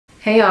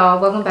Hey y'all,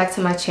 welcome back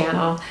to my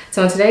channel.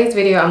 So in today's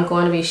video, I'm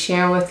going to be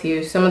sharing with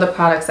you some of the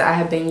products that I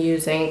have been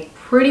using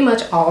pretty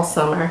much all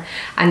summer.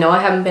 I know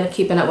I haven't been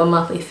keeping up with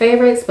monthly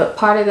favorites, but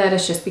part of that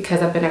is just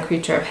because I've been a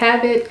creature of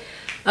habit.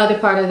 Other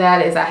part of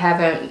that is I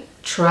haven't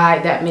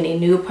tried that many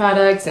new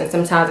products, and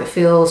sometimes it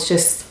feels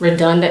just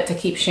redundant to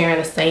keep sharing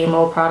the same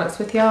old products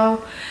with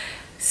y'all.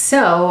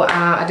 So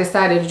I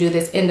decided to do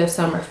this end of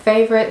summer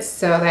favorites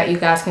so that you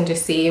guys can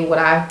just see what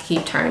I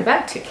keep turning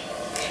back to.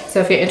 So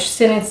if you're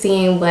interested in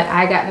seeing what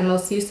I got the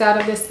most use out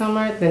of this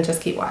summer, then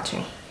just keep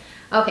watching.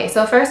 Okay,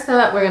 so first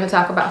up, we're going to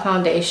talk about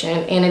foundation.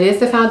 And it is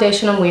the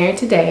foundation I'm wearing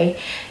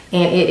today.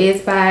 And it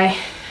is by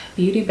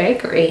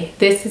Bakerie.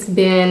 This has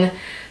been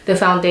the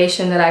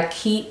foundation that I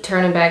keep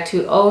turning back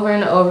to over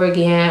and over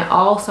again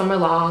all summer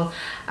long.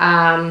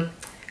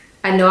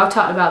 I know I've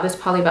talked about this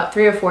probably about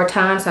 3 or 4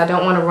 times, so I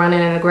don't want to run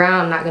it in the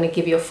ground. I'm not going to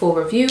give you a full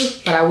review,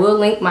 but I will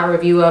link my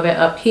review of it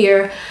up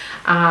here.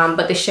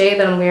 But the shade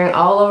that I'm wearing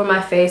all over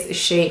my face is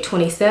shade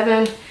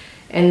 27,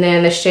 and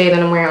then the shade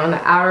that I'm wearing on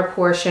the outer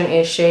portion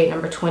is shade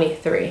number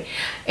 23.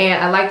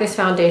 And I like this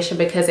foundation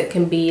because it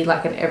can be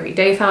like an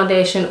everyday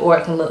foundation, or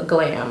it can look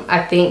glam.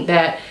 I think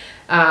that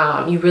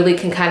you really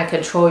can kind of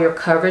control your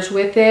coverage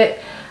with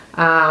it,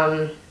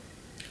 and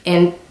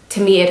to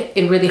me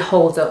it really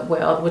holds up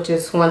well, which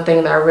is one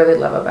thing that I really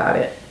love about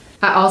it.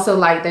 I also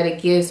like that it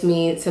gives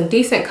me some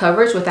decent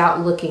coverage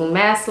without looking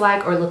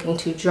mask-like or looking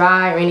too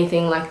dry or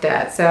anything like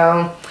that.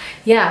 So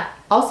yeah,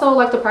 also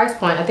like the price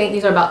point. I think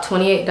these are about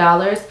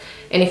 $28.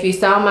 And if you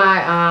saw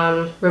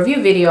my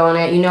review video on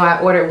it, you know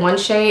I ordered one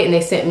shade and they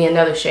sent me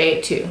another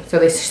shade too. So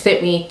they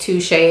sent me 2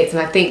 shades,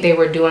 and I think they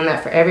were doing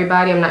that for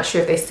everybody. I'm not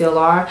sure if they still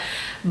are,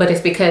 but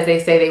it's because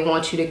they say they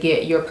want you to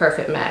get your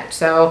perfect match.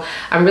 So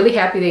I'm really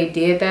happy they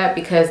did that,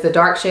 because the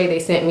dark shade they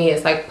sent me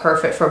is like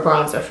perfect for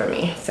bronzer for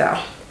me. So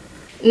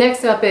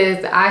next up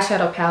is the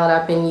eyeshadow palette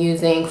I've been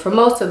using for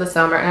most of the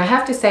summer, and I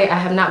have to say I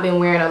have not been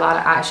wearing a lot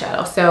of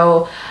eyeshadow.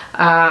 So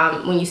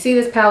when you see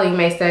this palette, you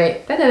may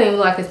say that doesn't even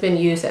look like it's been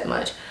used that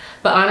much.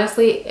 But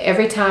honestly,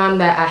 every time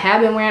that I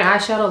have been wearing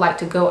eyeshadow, like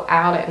to go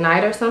out at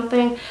night or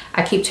something,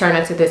 I keep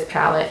turning to this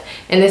palette.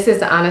 And this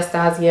is the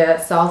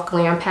Anastasia Soft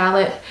Glam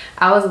palette.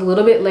 I was a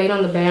little bit late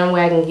on the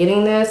bandwagon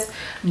getting this,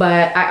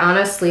 but I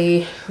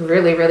honestly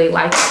really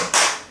like it.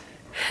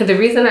 The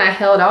reason I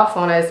held off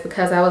on it is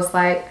because I was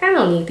like, I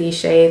don't need these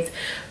shades.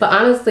 But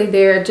honestly,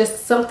 they're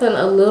just something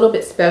a little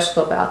bit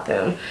special about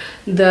them.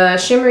 The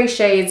shimmery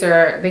shades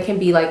they can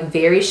be like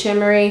very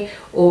shimmery,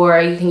 or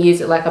you can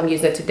use it like I'm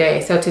using it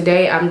today. So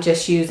today I'm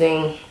just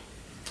using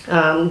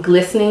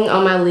glistening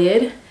on my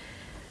lid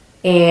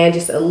and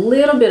just a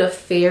little bit of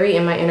fairy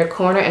in my inner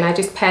corner, and I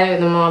just patted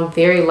them on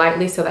very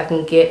lightly so that I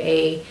can get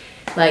a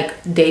like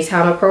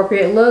daytime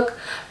appropriate look.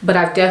 But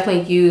I've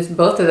definitely used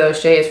both of those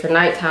shades for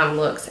nighttime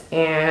looks,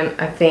 and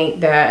I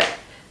think that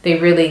they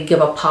really give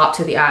a pop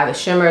to the eye. The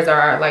shimmers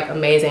are like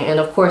amazing, and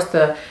of course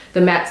the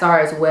mattes are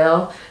as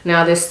well.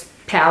 Now this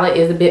palette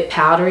is a bit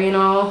powdery and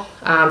all,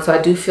 so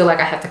I do feel like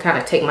I have to kind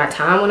of take my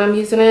time when I'm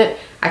using it.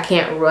 I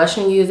can't rush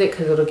and use it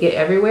because it'll get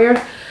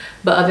everywhere.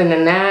 But other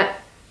than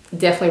that,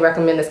 definitely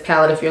recommend this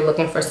palette if you're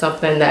looking for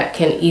something that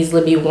can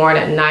easily be worn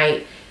at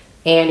night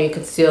and you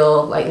can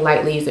still like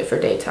lightly use it for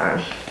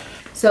daytime.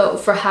 So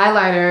for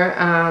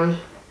highlighter,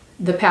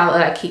 the palette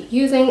that I keep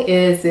using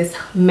is this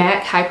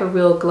MAC Hyper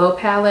Real Glow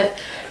palette,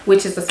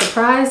 which is a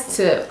surprise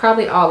to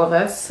probably all of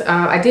us.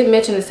 I did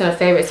mention this in a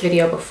favorites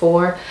video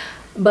before,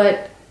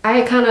 but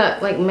I kind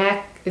of like,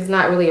 MAC is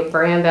not really a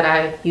brand that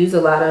I use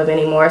a lot of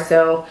anymore.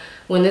 So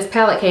when this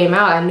palette came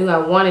out, I knew I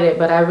wanted it,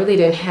 but I really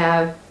didn't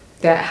have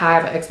that high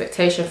of an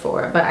expectation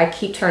for it. But I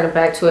keep turning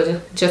back to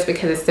it just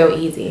because it's so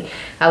easy.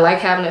 I like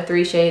having the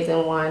 3 shades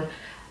in one.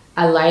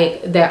 I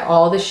like that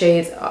all the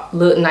shades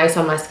look nice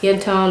on my skin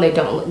tone. They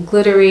don't look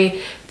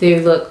glittery. They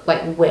look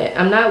like wet.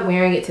 I'm not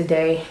wearing it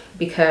today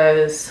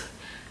because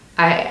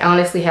I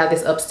honestly have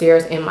this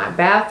upstairs in my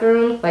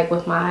bathroom, like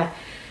with my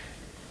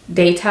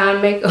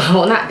daytime makeup.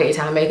 Well, not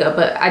daytime makeup,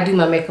 but I do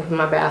my makeup in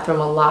my bathroom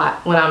a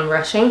lot when I'm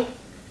rushing.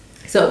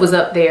 So it was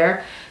up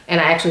there. And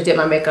I actually did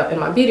my makeup in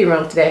my beauty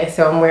room today,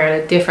 so I'm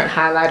wearing a different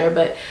highlighter,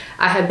 but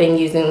I have been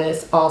using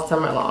this all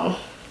summer long.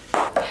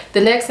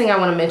 The next thing I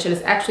want to mention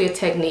is actually a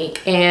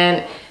technique,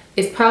 and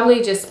it's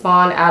probably just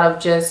spawned out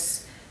of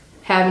just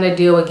having to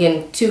deal with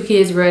getting 2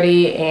 kids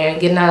ready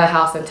and getting out of the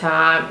house in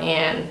time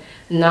and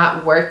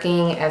not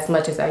working as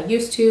much as I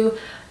used to.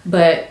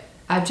 But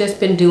I've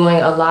just been doing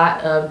a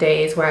lot of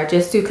days where I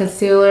just do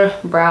concealer,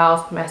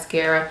 brows,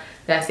 mascara,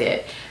 that's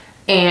it.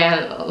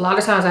 And a lot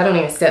of times I don't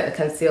even set the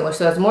concealer,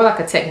 so it's more like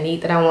a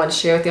technique that I want to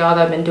share with y'all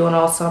that I've been doing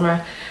all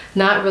summer.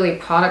 Not really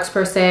products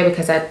per se,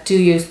 because I do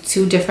use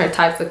 2 different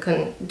types of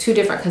 2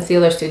 different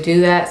concealers to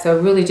do that. So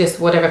really just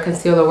whatever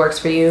concealer works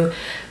for you.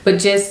 But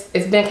just,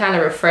 it's been kind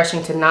of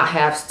refreshing to not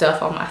have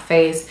stuff on my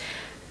face,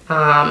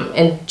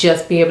 and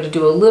just be able to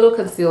do a little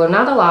concealer,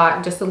 not a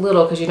lot, just a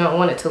little, because you don't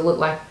want it to look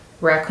like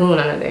raccoon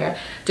under there.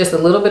 Just a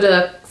little bit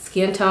of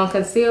skin tone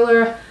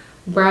concealer,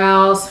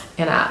 brows,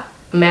 and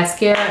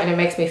mascara, and it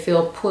makes me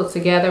feel put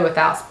together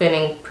without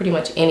spending pretty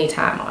much any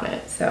time on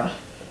it. So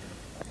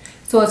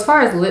So as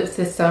far as lips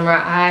this summer,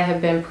 I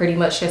have been pretty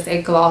much just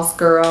a gloss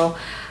girl.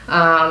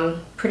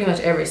 Pretty much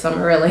every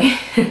summer really.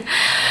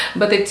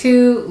 But the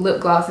two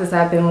lip glosses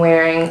I've been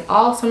wearing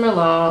all summer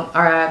long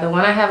are the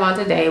one I have on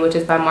today, which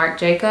is by Marc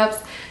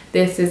Jacobs.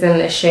 This is in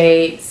the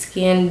shade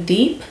Skin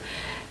Deep,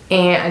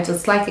 and I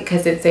just like it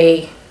because it's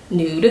a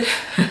nude.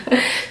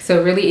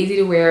 So really easy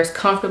to wear, it's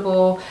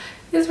comfortable,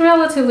 it's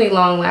relatively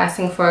long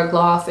lasting for a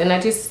gloss, and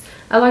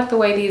I like the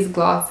way these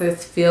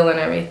glosses feel and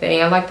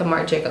everything. I like the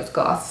Marc Jacobs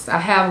gloss. I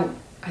have,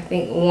 I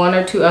think, one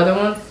or two other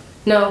ones.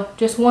 No,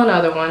 just one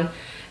other one,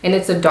 and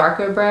it's a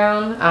darker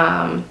brown.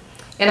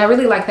 And I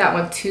really like that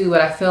one too,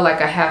 but I feel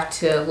like I have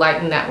to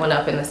lighten that one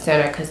up in the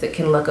center because it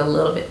can look a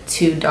little bit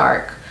too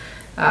dark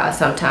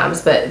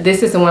sometimes. But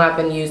this is the one I've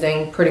been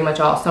using pretty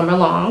much all summer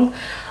long,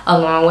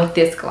 along with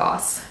this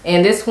gloss.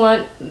 And this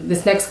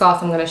next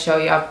gloss I'm going to show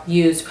you, I've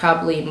used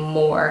probably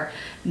more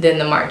than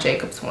the Marc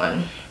Jacobs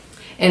one.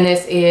 And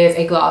this is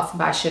a gloss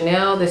by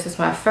Chanel. This is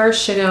my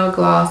first Chanel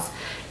gloss.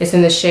 It's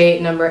in the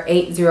shade number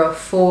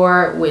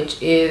 804,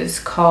 which is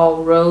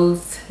called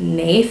Rose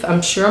Naif.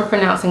 I'm sure I'm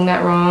pronouncing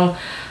that wrong,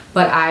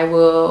 but I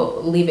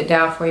will leave it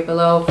down for you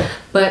below.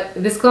 But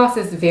this gloss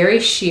is very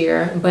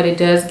sheer, but it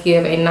does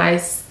give a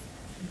nice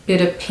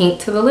bit of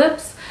pink to the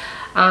lips.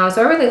 So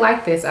I really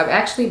like this. I've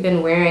actually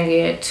been wearing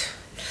it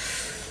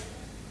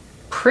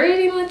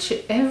pretty much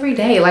every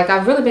day. Like,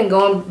 I've really been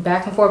going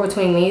back and forth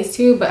between these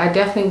two, but I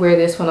definitely wear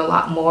this one a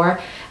lot more.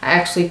 I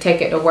actually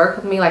take it to work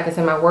with me, like it's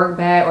in my work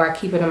bag, or I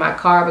keep it in my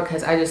car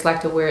because I just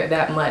like to wear it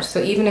that much.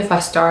 So even if I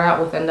start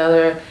out with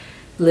another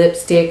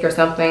lipstick or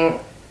something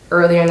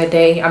earlier in the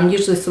day, I'm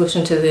usually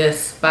switching to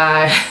this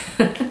by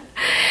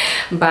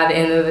by the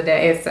end of the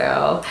day.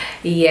 So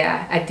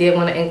yeah, I did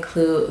want to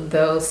include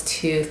those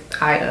two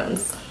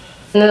items.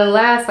 And then the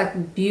last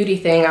like beauty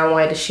thing I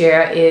wanted to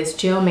share is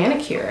gel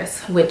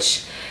manicures,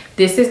 which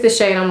this is the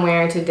shade I'm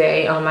wearing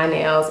today on my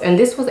nails. And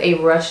this was a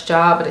rush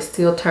job, but it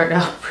still turned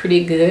out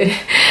pretty good.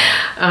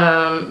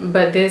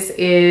 But this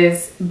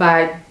is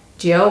by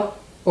Gel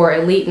or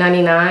Elite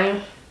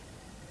 99.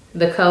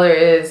 The color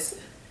is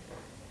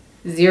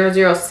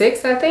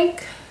 006, I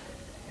think.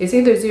 It's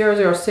either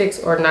 006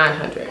 or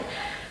 900.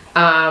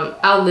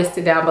 I'll list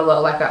it down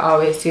below like I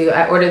always do.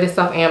 I ordered this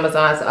off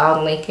Amazon, so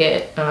I'll link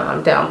it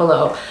down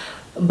below.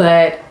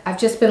 But I've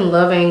just been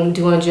loving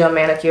doing gel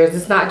manicures.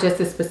 It's not just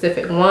a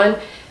specific one.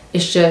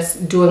 It's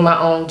just doing my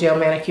own gel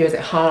manicures at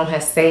home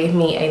has saved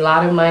me a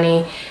lot of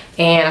money,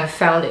 and I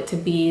found it to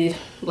be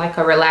like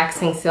a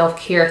relaxing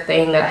self-care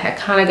thing that I had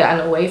kind of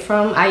gotten away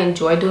from. I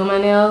enjoy doing my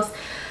nails,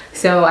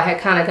 so I had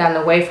kind of gotten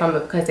away from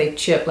it because they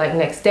chip like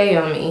next day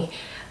on me.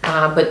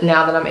 But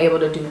now that I'm able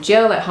to do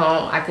gel at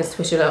home, I can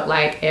switch it up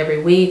like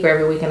every week or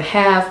every week and a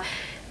half,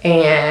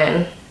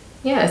 and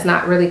yeah, it's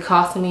not really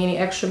costing me any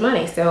extra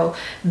money. So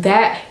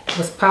that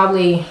was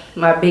probably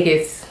my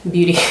biggest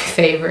beauty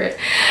favorite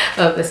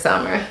of the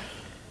summer.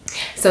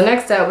 So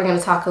next up, we're going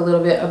to talk a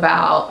little bit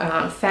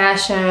about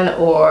fashion,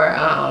 or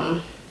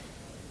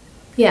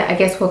yeah, I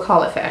guess we'll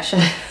call it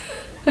fashion.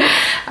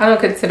 I don't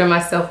consider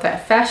myself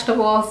that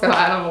fashionable, so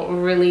I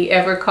don't really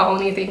ever call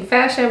anything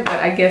fashion, but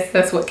I guess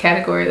that's what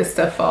category this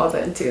stuff falls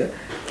into.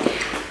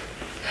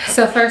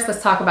 So first,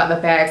 let's talk about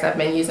the bags I've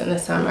been using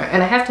this summer.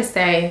 And I have to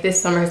say,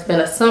 this summer has been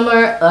a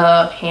summer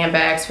of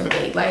handbags for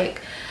me.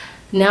 Like,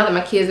 now that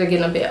my kids are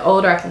getting a bit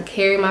older, I can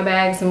carry my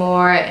bags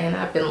more, and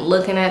I've been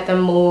looking at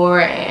them more,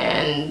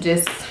 and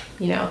just,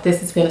 you know,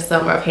 this has been a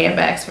summer of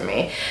handbags for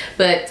me.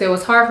 But it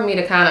was hard for me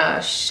to kind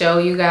of show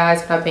you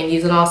guys what I've been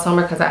using all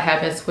summer because I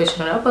have been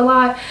switching it up a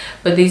lot.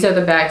 But these are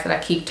the bags that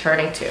I keep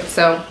turning to.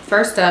 So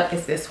first up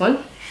is this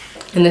one,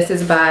 and this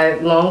is by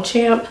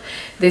Longchamp.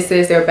 This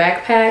is their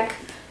backpack.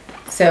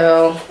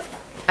 So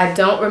I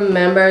don't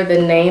remember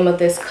the name of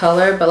this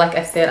color, but like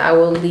I said, I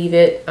will leave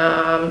it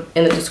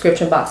in the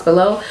description box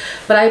below.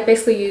 But I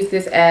basically use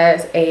this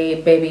as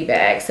a baby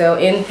bag. So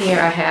in here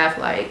I have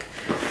like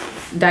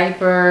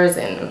diapers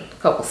and a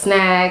couple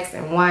snacks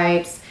and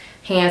wipes,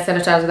 hand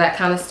sanitizer, that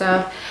kind of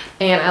stuff.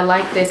 And I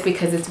like this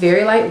because it's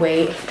very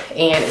lightweight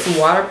and it's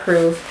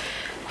waterproof,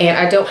 and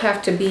I don't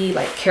have to be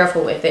like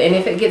careful with it. And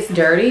if it gets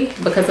dirty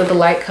because of the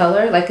light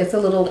color, like it's a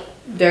little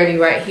dirty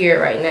right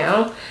here right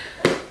now,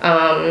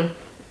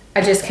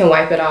 I just can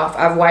wipe it off.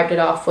 I've wiped it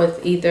off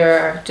with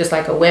either just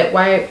like a wet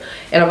wipe,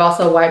 and I've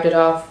also wiped it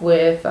off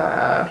with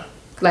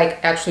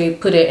like actually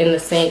put it in the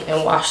sink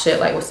and washed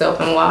it like with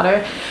soap and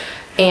water.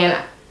 And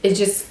it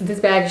just, this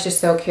bag is just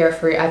so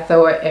carefree. I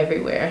throw it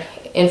everywhere.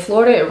 In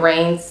Florida, it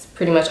rains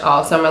pretty much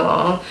all summer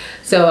long,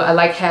 so I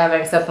like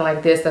having something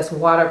like this that's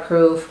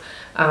waterproof.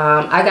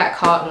 I got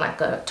caught in like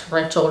a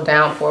torrential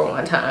downpour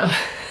one time.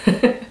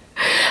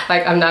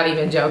 Like, I'm not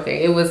even joking.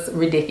 It was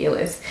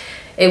ridiculous.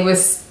 It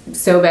was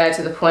so bad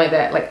to the point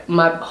that like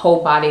my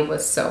whole body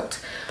was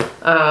soaked.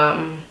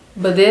 But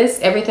this,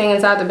 everything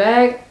inside the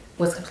bag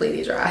was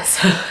completely dry.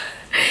 So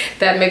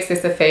that makes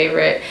this a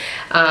favorite.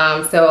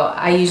 So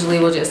I usually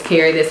will just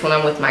carry this when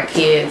I'm with my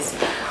kids.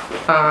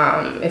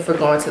 If we're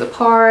going to the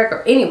park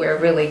or anywhere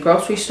really,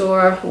 grocery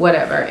store,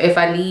 whatever. If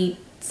I need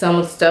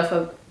some stuff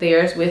of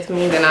theirs with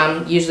me, then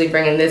I'm usually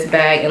bringing this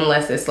bag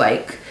unless it's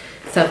like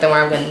something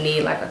where I'm gonna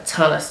need like a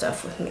ton of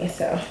stuff with me.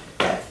 So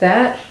that's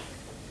that.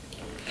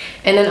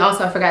 And then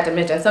also I forgot to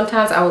mention,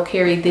 sometimes I will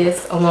carry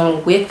this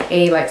along with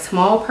a like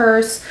small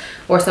purse,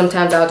 or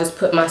sometimes I'll just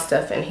put my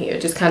stuff in here.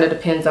 It just kind of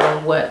depends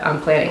on what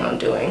I'm planning on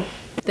doing.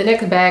 The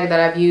next bag that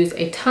I've used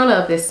a ton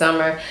of this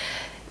summer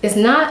is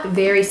not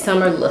very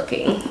summer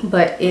looking,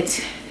 but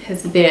it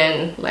has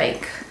been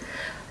like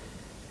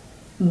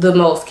the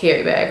most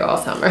carry bag all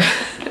summer.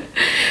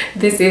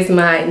 This is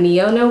my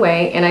Neo Noe,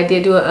 and I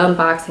did do an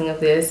unboxing of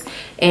this.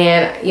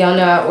 And y'all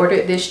know I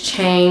ordered this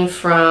chain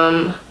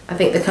from, I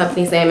think the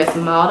company's name is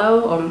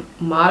Motto,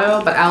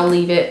 but I'll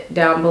leave it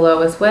down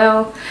below as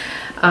well.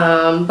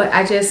 But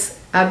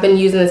I've been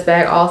using this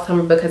bag all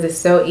summer because it's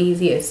so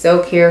easy, it's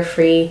so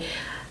carefree.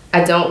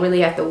 I don't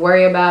really have to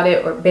worry about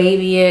it or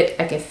baby it.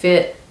 I can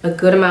fit a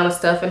good amount of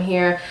stuff in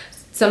here.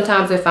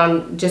 Sometimes if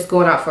I'm just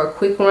going out for a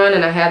quick run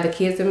and I have the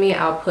kids with me,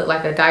 I'll put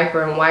like a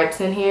diaper and wipes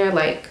in here,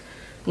 like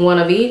one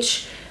of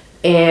each,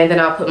 and then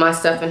I'll put my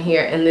stuff in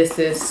here, and this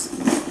is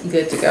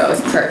good to go.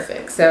 It's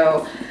perfect.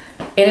 So,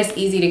 and it's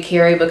easy to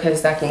carry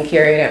because I can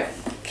carry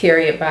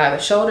it by the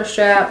shoulder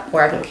strap,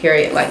 or I can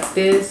carry it like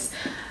this.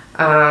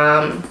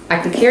 I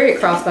can carry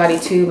it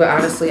crossbody too, but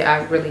honestly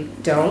I really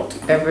don't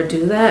ever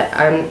do that.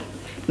 I'm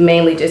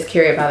mainly just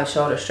carry it by the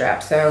shoulder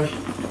strap. So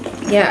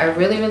yeah, I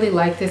really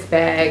like this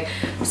bag.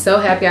 I'm so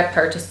happy I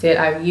purchased it.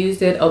 I've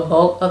used it a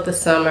bulk of the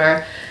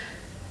summer,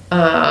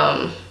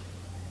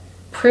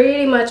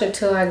 pretty much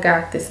until I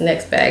got this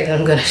next bag that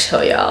I'm gonna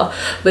show y'all.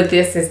 But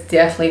this has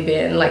definitely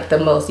been like the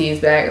most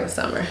used bag of the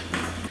summer.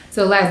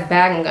 So the last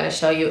bag I'm gonna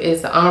show you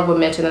is the honorable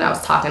mention that I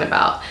was talking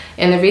about.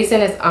 And the reason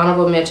it's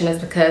honorable mention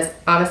is because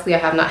honestly I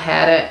have not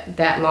had it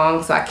that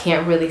long, so I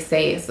can't really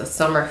say it's a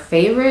summer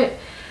favorite,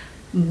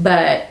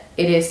 but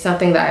it is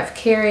something that I've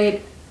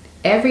carried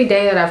every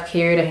day that I've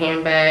carried a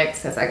handbag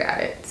since I got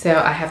it. So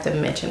I have to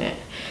mention it.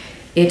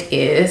 It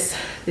is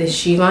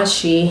this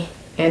Givenchy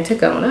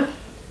Antigona,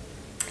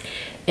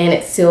 and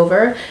it's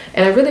silver.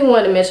 And I really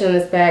wanted to mention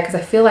this bag because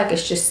I feel like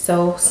it's just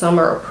so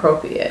summer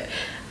appropriate.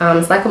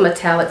 It's like a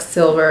metallic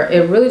silver.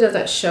 It really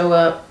doesn't show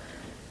up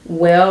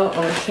well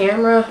on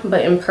camera,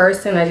 but in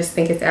person I just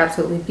think it's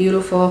absolutely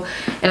beautiful.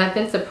 And I've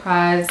been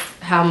surprised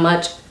how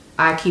much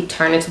I keep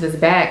turning to this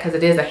bag because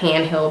it is a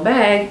handheld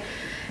bag.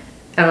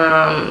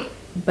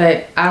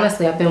 But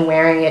honestly I've been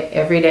wearing it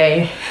every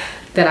day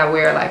that I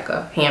wear like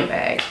a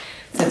handbag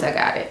since I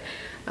got it.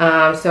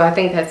 So I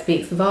think that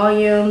speaks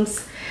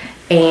volumes,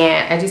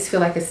 and I just feel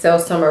like it's so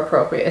summer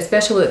appropriate,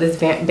 especially with this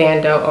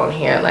bandeau on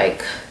here.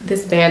 Like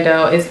this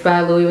bandeau is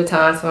by Louis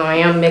Vuitton, so I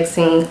am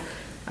mixing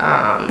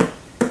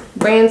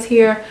brands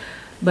here,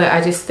 but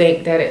I just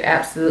think that it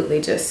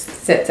absolutely just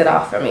sets it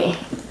off for me.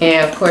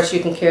 And of course you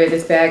can carry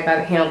this bag by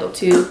the handle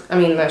too, I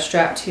mean the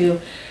strap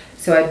too.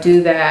 So I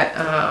do that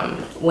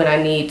when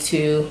I need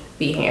to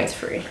be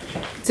hands-free.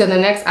 So the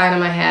next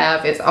item I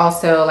have is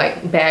also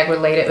like bag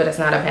related, but it's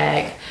not a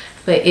bag.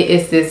 But it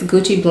is this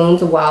Gucci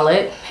Blooms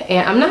wallet.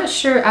 And I'm not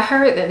sure, I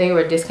heard that they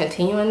were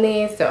discontinuing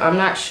these, so I'm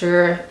not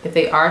sure if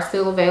they are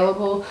still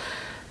available.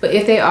 But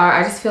if they are,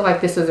 I just feel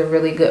like this was a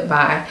really good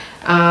buy.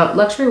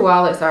 Luxury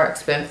wallets are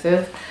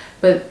expensive,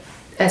 but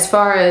as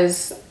far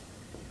as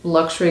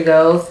luxury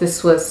goes,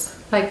 this was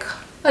like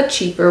a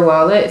cheaper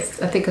wallet.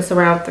 I think it's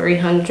around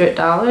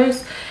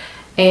 $300,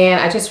 and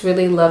I just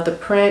really love the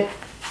print.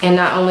 And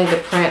not only the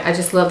print, I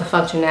just love the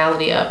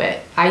functionality of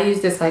it. I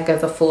use this like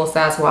as a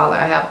full-size wallet.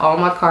 I have all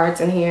my cards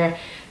in here,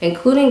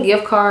 including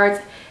gift cards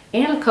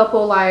and a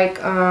couple like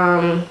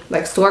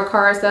store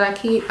cards that I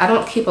keep. I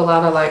don't keep a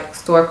lot of like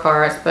store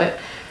cards, but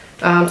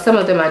some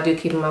of them I do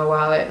keep in my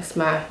wallet. It's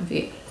my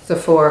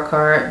Sephora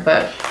card,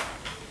 but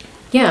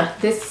yeah,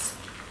 it's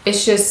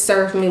just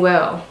served me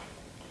well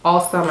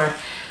all summer.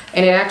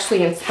 And it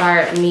actually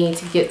inspired me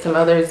to get some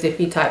other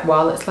zippy type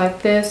wallets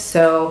like this.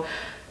 So,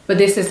 but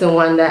this is the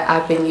one that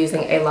I've been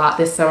using a lot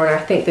this summer, and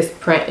I think this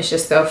print is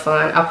just so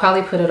fun. I'll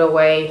probably put it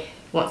away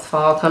once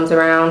fall comes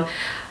around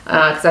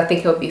because I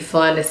think it'll be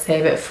fun to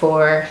save it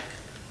for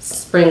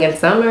spring and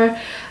summer.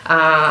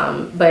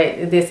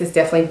 But this has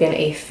definitely been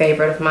a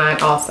favorite of mine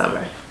all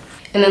summer.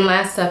 And then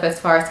last up as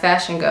far as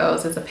fashion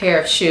goes is a pair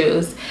of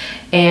shoes,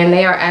 and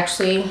they are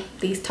actually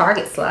these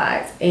Target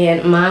slides,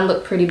 and mine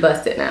look pretty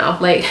busted now.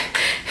 Like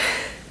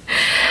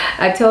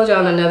I told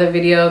y'all in another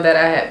video that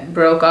I had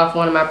broke off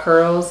one of my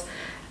pearls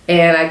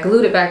and I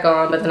glued it back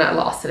on, but then I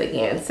lost it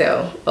again,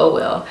 so oh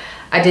well.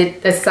 I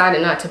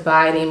decided not to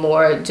buy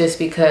anymore just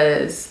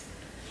because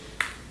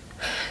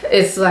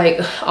it's like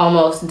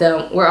almost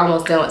done. We're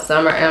almost done with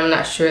summer, and I'm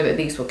not sure that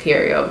these will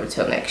carry over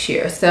till next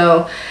year.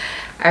 So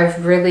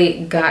I've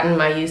really gotten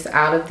my use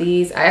out of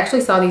these. I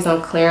actually saw these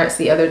on clearance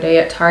the other day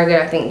at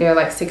Target. I think they're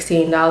like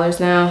 $16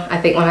 now.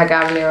 I think when I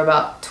got them they were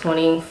about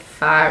 $25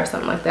 or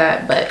something like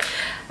that, but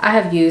I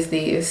have used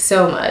these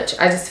so much.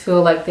 I just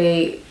feel like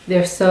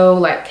they're so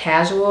like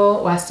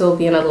casual while still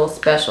being a little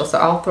special. So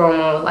I'll throw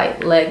them on with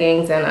like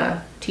leggings and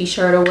a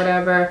t-shirt or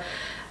whatever.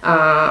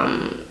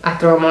 I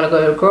throw them on to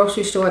go to the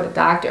grocery store, the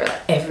doctor,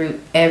 like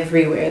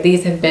everywhere.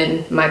 These have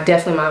been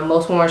definitely my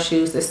most worn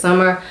shoes this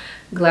summer.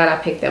 Glad I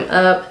picked them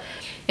up.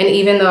 And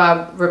even though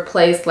I've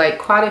replaced like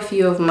quite a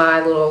few of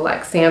my little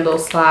like sandal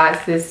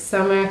slides this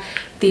summer,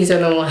 these are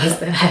the ones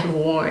that I've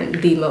worn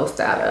the most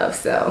out of.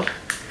 So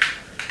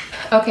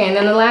okay, and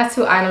then the last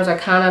two items are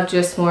kind of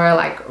just more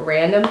like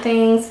random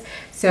things.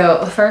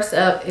 So first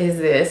up is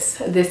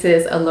this. This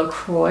is a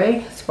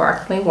LaCroix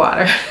sparkling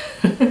water.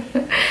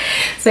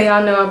 So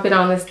y'all know I've been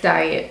on this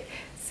diet,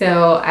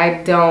 so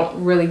I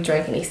don't really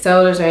drink any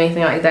sodas or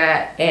anything like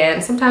that,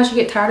 and sometimes you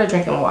get tired of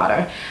drinking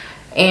water.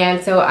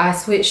 And so I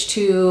switched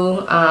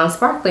to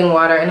sparkling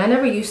water, and I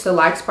never used to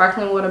like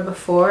sparkling water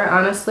before,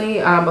 honestly,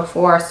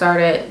 before I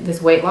started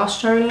this weight loss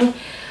journey,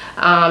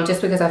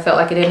 just because I felt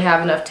like it didn't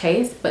have enough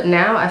taste. But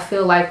now I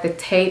feel like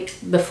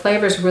the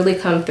flavors really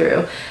come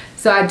through.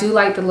 So I do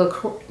like the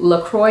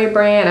LaCroix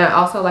brand, and I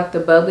also like the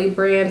bubbly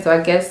brand, so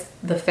I guess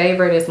the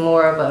favorite is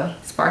more of a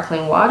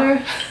sparkling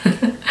water.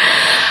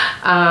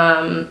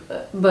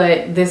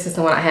 But this is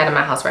the one I had in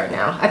my house right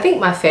now. I think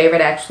my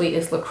favorite actually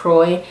is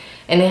LaCroix,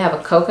 and they have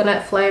a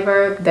coconut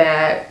flavor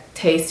that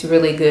tastes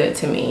really good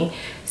to me.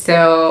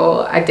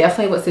 So I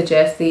definitely would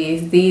suggest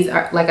these. These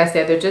are, like I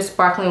said, they're just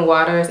sparkling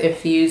waters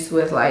infused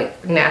with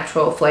like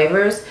natural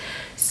flavors.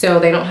 So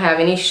they don't have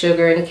any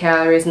sugar and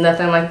calories,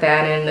 nothing like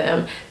that in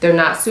them. They're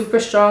not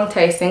super strong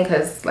tasting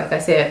because, like I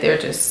said, they're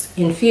just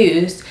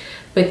infused,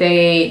 but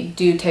they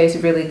do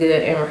taste really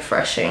good and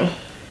refreshing.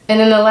 And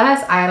then the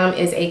last item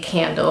is a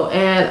candle,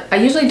 and I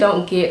usually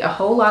don't get a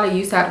whole lot of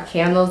use out of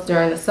candles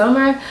during the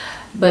summer,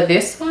 but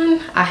this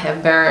one I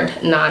have burned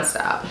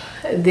nonstop.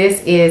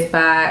 This is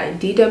by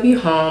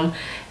DW Home,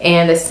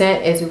 and the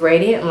scent is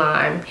Radiant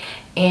Lime,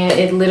 and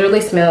it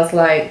literally smells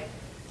like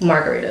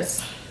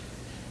margaritas.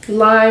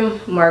 Lime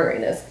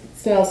margaritas. It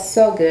smells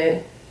so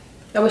good.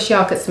 I wish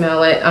y'all could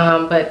smell it,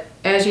 but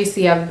as you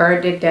see, I've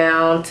burned it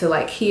down to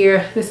like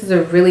here. This is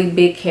a really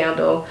big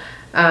candle.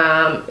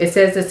 It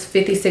says it's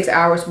 56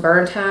 hours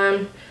burn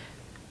time.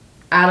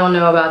 I don't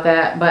know about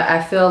that, but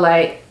I feel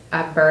like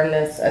I burn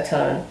this a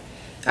ton.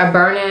 I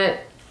burn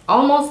it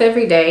almost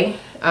every day,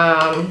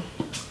 and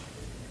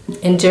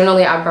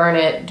generally I burn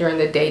it during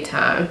the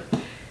daytime.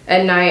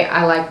 At night,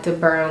 I like to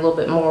burn a little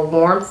bit more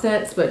warm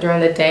scents, but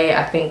during the day,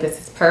 I think this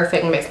is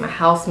perfect. It makes my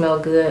house smell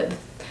good.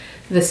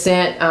 The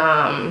scent,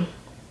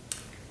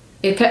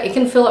 it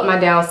can fill up my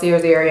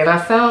downstairs area, and I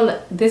found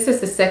this is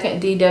the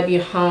second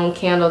DW Home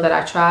candle that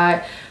I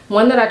tried.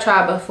 One that I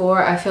tried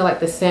before, I feel like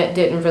the scent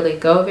didn't really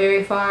go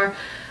very far,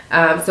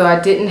 so I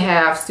didn't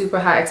have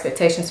super high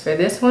expectations for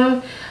this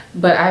one,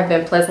 but I've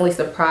been pleasantly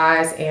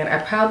surprised, and I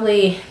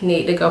probably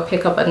need to go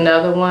pick up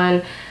another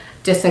one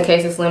just in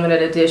case it's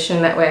limited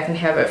edition. That way I can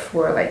have it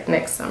for like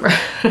next summer.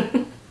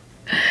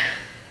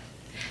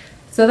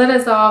 So that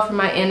is all for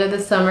my end of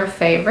the summer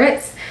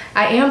favorites.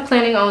 I am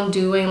planning on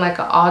doing like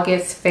an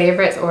August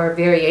favorites or a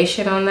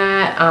variation on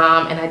that,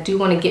 and I do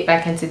want to get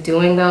back into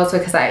doing those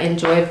because I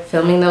enjoy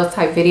filming those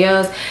type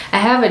videos. I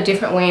have a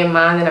different way in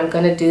mind that I'm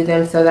going to do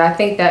them, so that I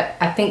think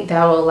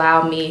that will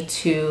allow me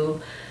to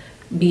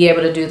be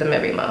able to do them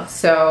every month.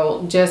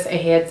 So just a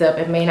heads up,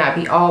 it may not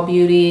be all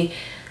beauty.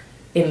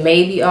 It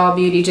may be all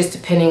beauty, just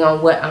depending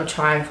on what I'm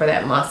trying for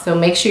that month. So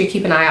make sure you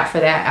keep an eye out for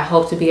that. I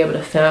hope to be able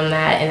to film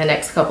that in the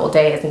next couple of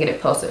days and get it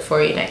posted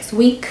for you next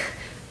week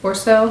or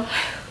so.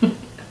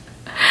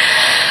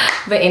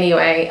 But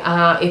anyway,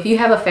 if you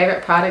have a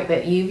favorite product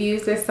that you've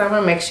used this summer,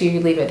 make sure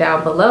you leave it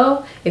down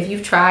below. If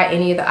you've tried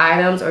any of the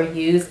items or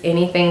used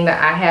anything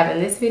that I have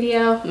in this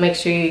video, make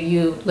sure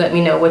you let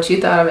me know what you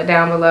thought of it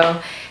down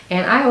below.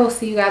 And I will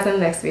see you guys in the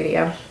next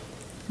video.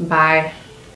 Bye.